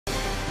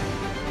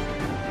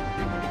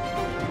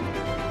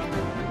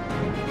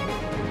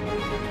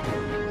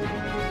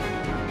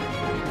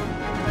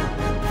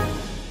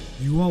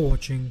You are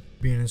watching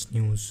BNS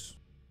News.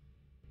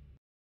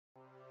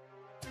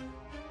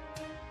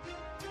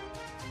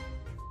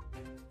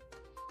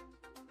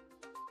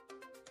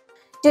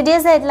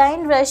 Today's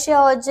headline: Russia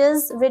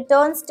urges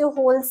returns to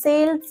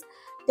Wholesale's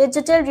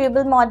digital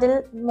ruble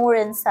model. More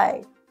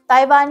insight.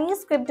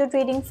 Taiwanese crypto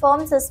trading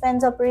firm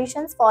suspends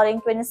operations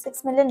following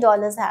 $26 million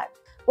hack.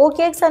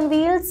 OKX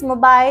unveils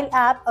mobile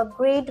app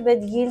upgrade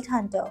with Yield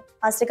Hunter.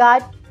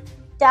 Mastercard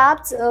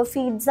taps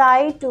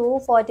Feedzai to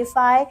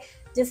fortify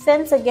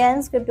defense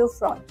against crypto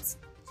frauds.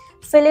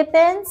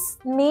 Philippines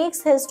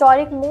makes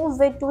historic move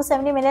with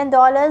 $270 million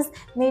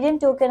made in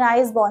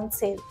tokenized bond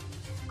sale.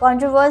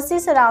 Controversy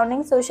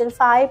surrounding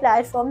SocialFi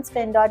platforms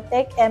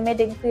Friend.tech amid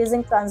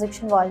increasing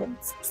transaction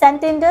volumes.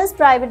 Santander's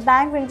private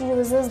bank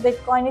introduces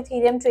Bitcoin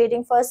Ethereum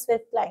trading for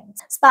Swift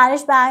clients.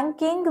 Spanish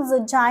banking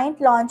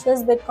giant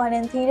launches Bitcoin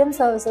and Ethereum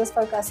services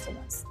for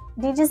customers.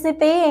 DTC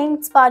Pay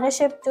inks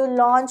partnership to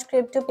launch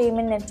crypto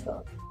payment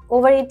network.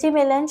 Over 80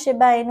 million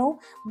Shiba Inu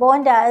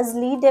bond as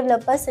lead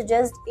developer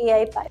suggests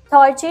AI pipe.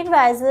 Thorchain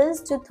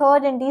rises to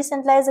third in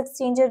decentralized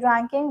exchange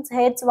rankings,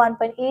 hits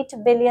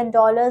 $1.8 billion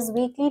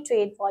weekly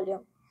trade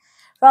volume.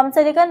 From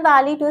Silicon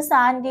Valley to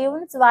sand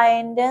dunes,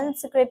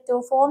 widens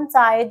crypto firm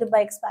side by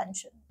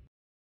expansion.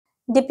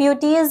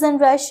 Deputies in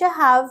Russia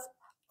have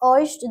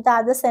urged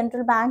that the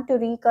central bank to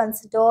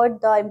reconsider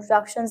the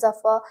introductions of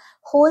a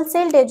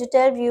wholesale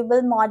digital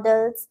ruble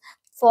models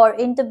for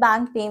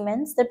interbank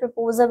payments. The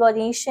proposal was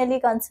initially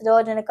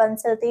considered in a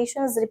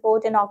consultations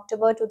report in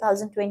October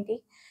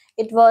 2020.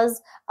 It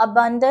was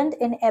abandoned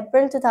in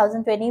April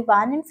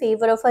 2021 in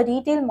favor of a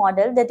retail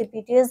model. The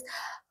deputies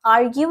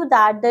argue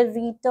that the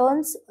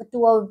returns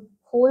to a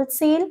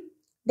wholesale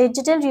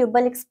digital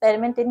ruble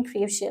experiment is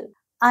crucial.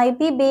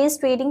 IP-based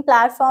trading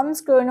platforms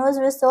Kronos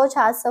Research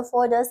has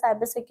suffered a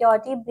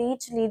cybersecurity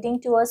breach leading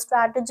to a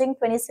strategic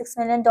 $26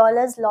 million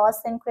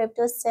loss in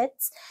crypto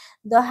assets.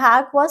 The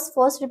hack was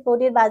first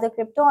reported by the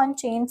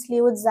crypto-on-chain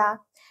sleuth Zach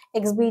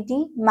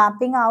XBT,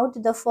 mapping out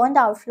the fund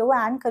outflow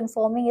and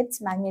confirming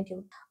its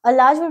magnitude. A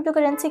large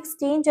cryptocurrency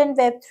exchange and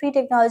Web3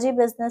 technology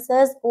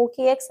businesses,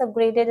 OKX,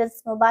 upgraded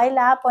its mobile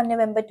app on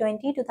November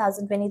 20,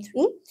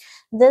 2023.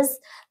 This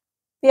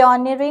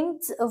pioneering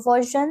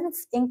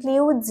versions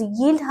includes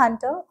Yield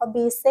Hunter, a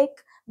basic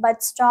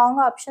but strong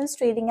options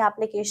trading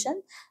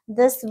application.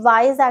 This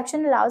wise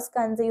action allows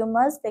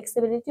consumers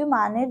flexibility to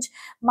manage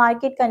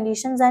market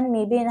conditions and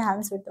maybe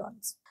enhance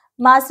returns.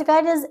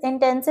 Mastercard is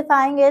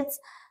intensifying its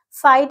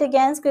fight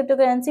against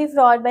cryptocurrency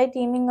fraud by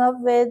teaming up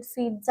with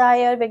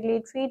Feedzai, a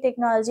regulatory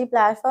technology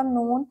platform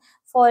known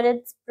for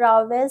its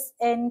prowess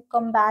in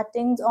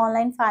combating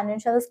online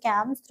financial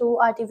scams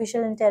through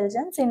artificial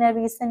intelligence. In a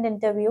recent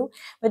interview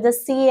with the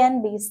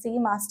CNBC,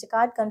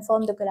 Mastercard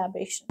confirmed the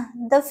collaboration.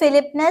 The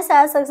Philippines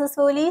has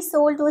successfully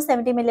sold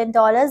 $270 million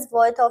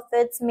worth of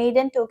its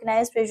maiden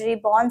tokenized treasury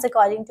bonds,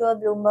 according to a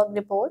Bloomberg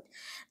report.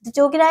 The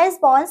tokenized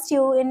bonds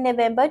due in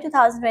November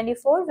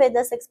 2024 with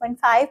a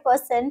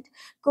 6.5%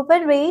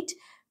 coupon rate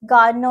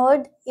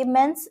garnered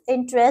immense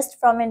interest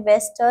from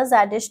investors.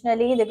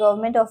 Additionally, the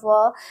government of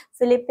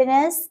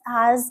Philippines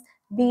has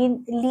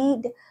been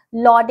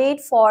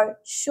lauded for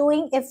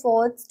showing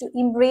efforts to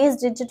embrace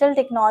digital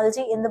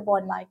technology in the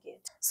bond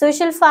market.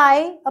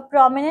 SocialFi, a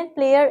prominent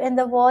player in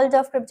the world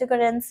of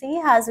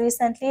cryptocurrency, has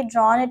recently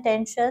drawn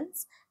attention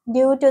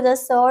due to the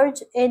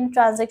surge in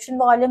transaction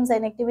volumes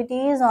and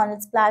activities on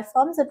its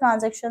platforms. The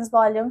transactions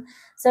volume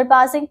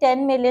surpassing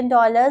 $10 million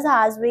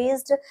has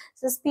raised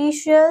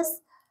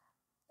suspicions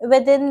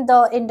within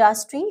the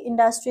industry.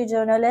 Industry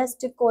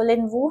journalist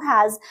Colin Wu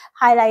has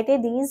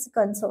highlighted these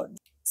concerns.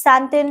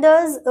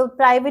 Santander's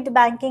Private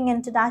Banking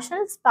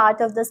International is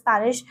part of the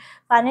Spanish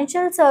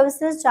financial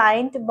services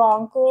giant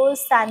Banco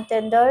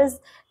Santander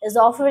is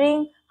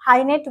offering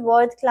high net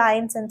worth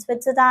clients in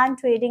Switzerland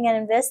trading and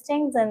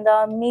investing in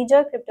the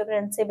major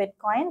cryptocurrency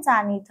Bitcoins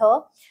and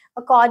Ether,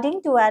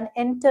 according to an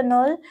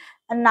internal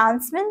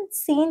announcement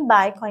seen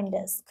by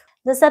CoinDesk.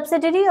 The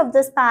subsidiary of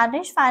the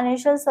Spanish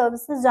financial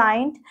services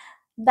giant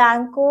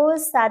Banco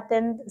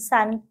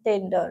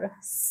Santander.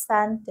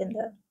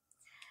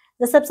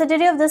 The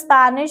subsidiary of the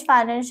Spanish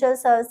financial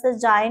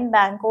services giant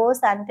Banco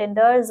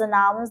Santander has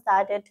announced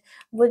that it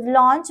would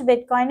launch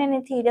Bitcoin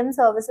and Ethereum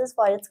services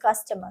for its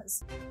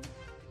customers.